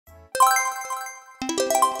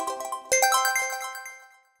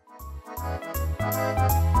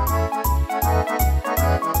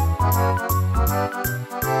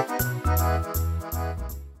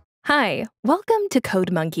to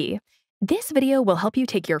CodeMonkey. This video will help you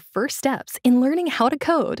take your first steps in learning how to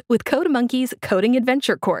code with CodeMonkey's Coding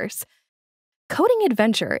Adventure course. Coding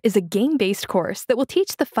Adventure is a game-based course that will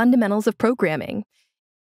teach the fundamentals of programming.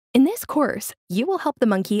 In this course, you will help the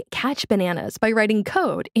monkey catch bananas by writing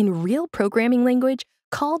code in real programming language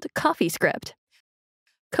called CoffeeScript.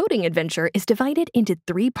 Coding Adventure is divided into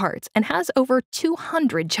 3 parts and has over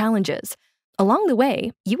 200 challenges. Along the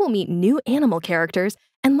way, you will meet new animal characters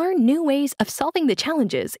and learn new ways of solving the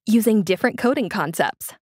challenges using different coding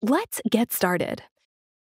concepts. Let's get started.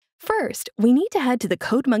 First, we need to head to the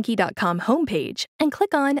CodeMonkey.com homepage and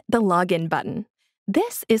click on the Login button.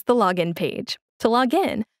 This is the login page. To log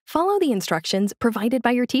in, follow the instructions provided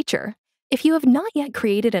by your teacher. If you have not yet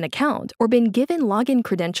created an account or been given login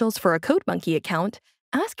credentials for a CodeMonkey account,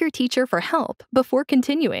 ask your teacher for help before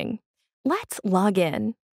continuing. Let's log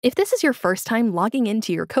in. If this is your first time logging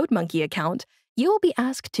into your CodeMonkey account, you will be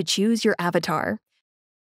asked to choose your avatar.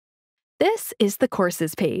 This is the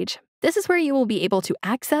Courses page. This is where you will be able to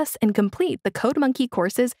access and complete the CodeMonkey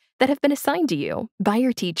courses that have been assigned to you by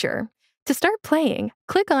your teacher. To start playing,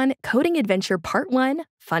 click on Coding Adventure Part 1,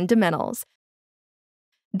 Fundamentals.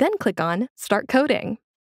 Then click on Start Coding.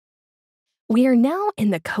 We are now in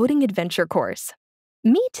the Coding Adventure course.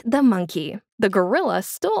 Meet the monkey. The gorilla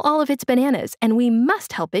stole all of its bananas, and we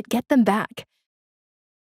must help it get them back.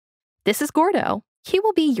 This is Gordo. He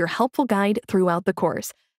will be your helpful guide throughout the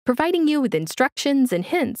course, providing you with instructions and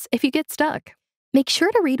hints if you get stuck. Make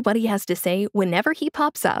sure to read what he has to say whenever he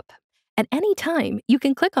pops up. At any time, you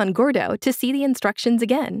can click on Gordo to see the instructions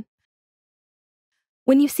again.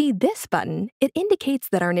 When you see this button, it indicates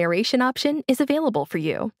that our narration option is available for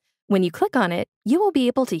you. When you click on it, you will be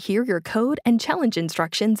able to hear your code and challenge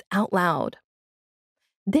instructions out loud.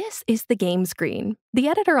 This is the game screen. The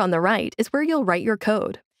editor on the right is where you'll write your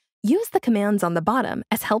code. Use the commands on the bottom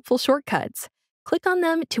as helpful shortcuts. Click on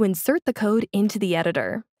them to insert the code into the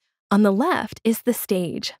editor. On the left is the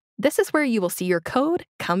stage. This is where you will see your code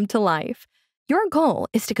come to life. Your goal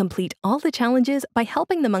is to complete all the challenges by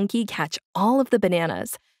helping the monkey catch all of the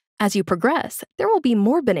bananas. As you progress, there will be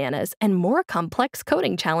more bananas and more complex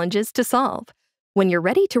coding challenges to solve. When you're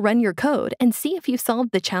ready to run your code and see if you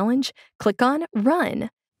solved the challenge, click on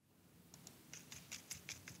Run.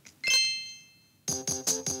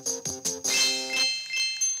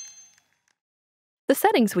 The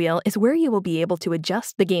settings wheel is where you will be able to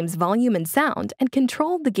adjust the game's volume and sound and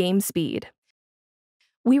control the game speed.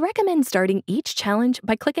 We recommend starting each challenge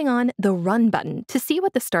by clicking on the Run button to see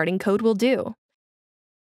what the starting code will do.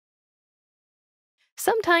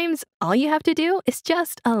 Sometimes all you have to do is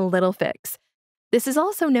just a little fix. This is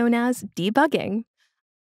also known as debugging.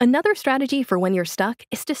 Another strategy for when you're stuck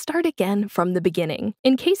is to start again from the beginning.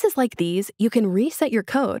 In cases like these, you can reset your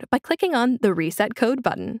code by clicking on the Reset Code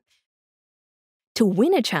button. To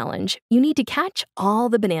win a challenge, you need to catch all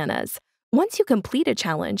the bananas. Once you complete a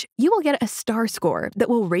challenge, you will get a star score that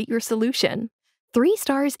will rate your solution. 3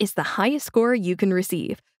 stars is the highest score you can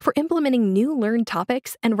receive for implementing new learned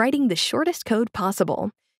topics and writing the shortest code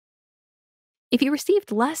possible. If you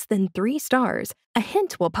received less than 3 stars, a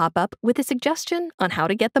hint will pop up with a suggestion on how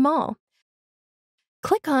to get them all.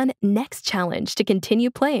 Click on Next Challenge to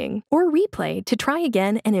continue playing, or Replay to try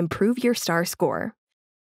again and improve your star score.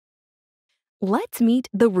 Let's meet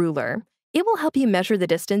the ruler. It will help you measure the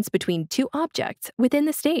distance between 2 objects within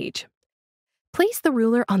the stage. Place the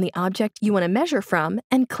ruler on the object you want to measure from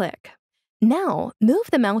and click. Now, move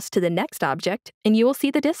the mouse to the next object and you will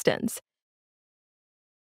see the distance.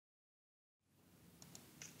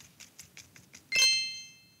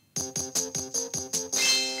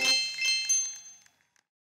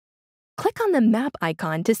 Click on the map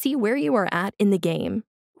icon to see where you are at in the game.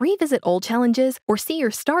 Revisit old challenges or see your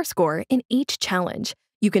star score in each challenge.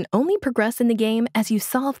 You can only progress in the game as you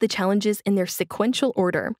solve the challenges in their sequential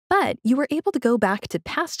order, but you are able to go back to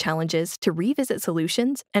past challenges to revisit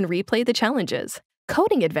solutions and replay the challenges.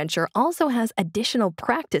 Coding Adventure also has additional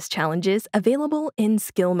practice challenges available in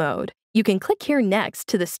Skill Mode. You can click here next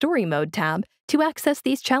to the Story Mode tab to access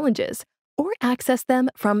these challenges, or access them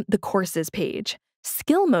from the Courses page.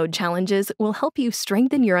 Skill Mode challenges will help you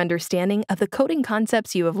strengthen your understanding of the coding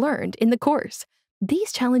concepts you have learned in the course.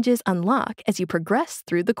 These challenges unlock as you progress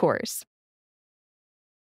through the course.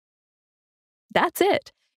 That's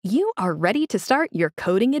it. You are ready to start your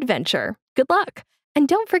coding adventure. Good luck! And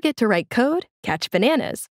don't forget to write code, catch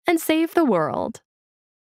bananas, and save the world.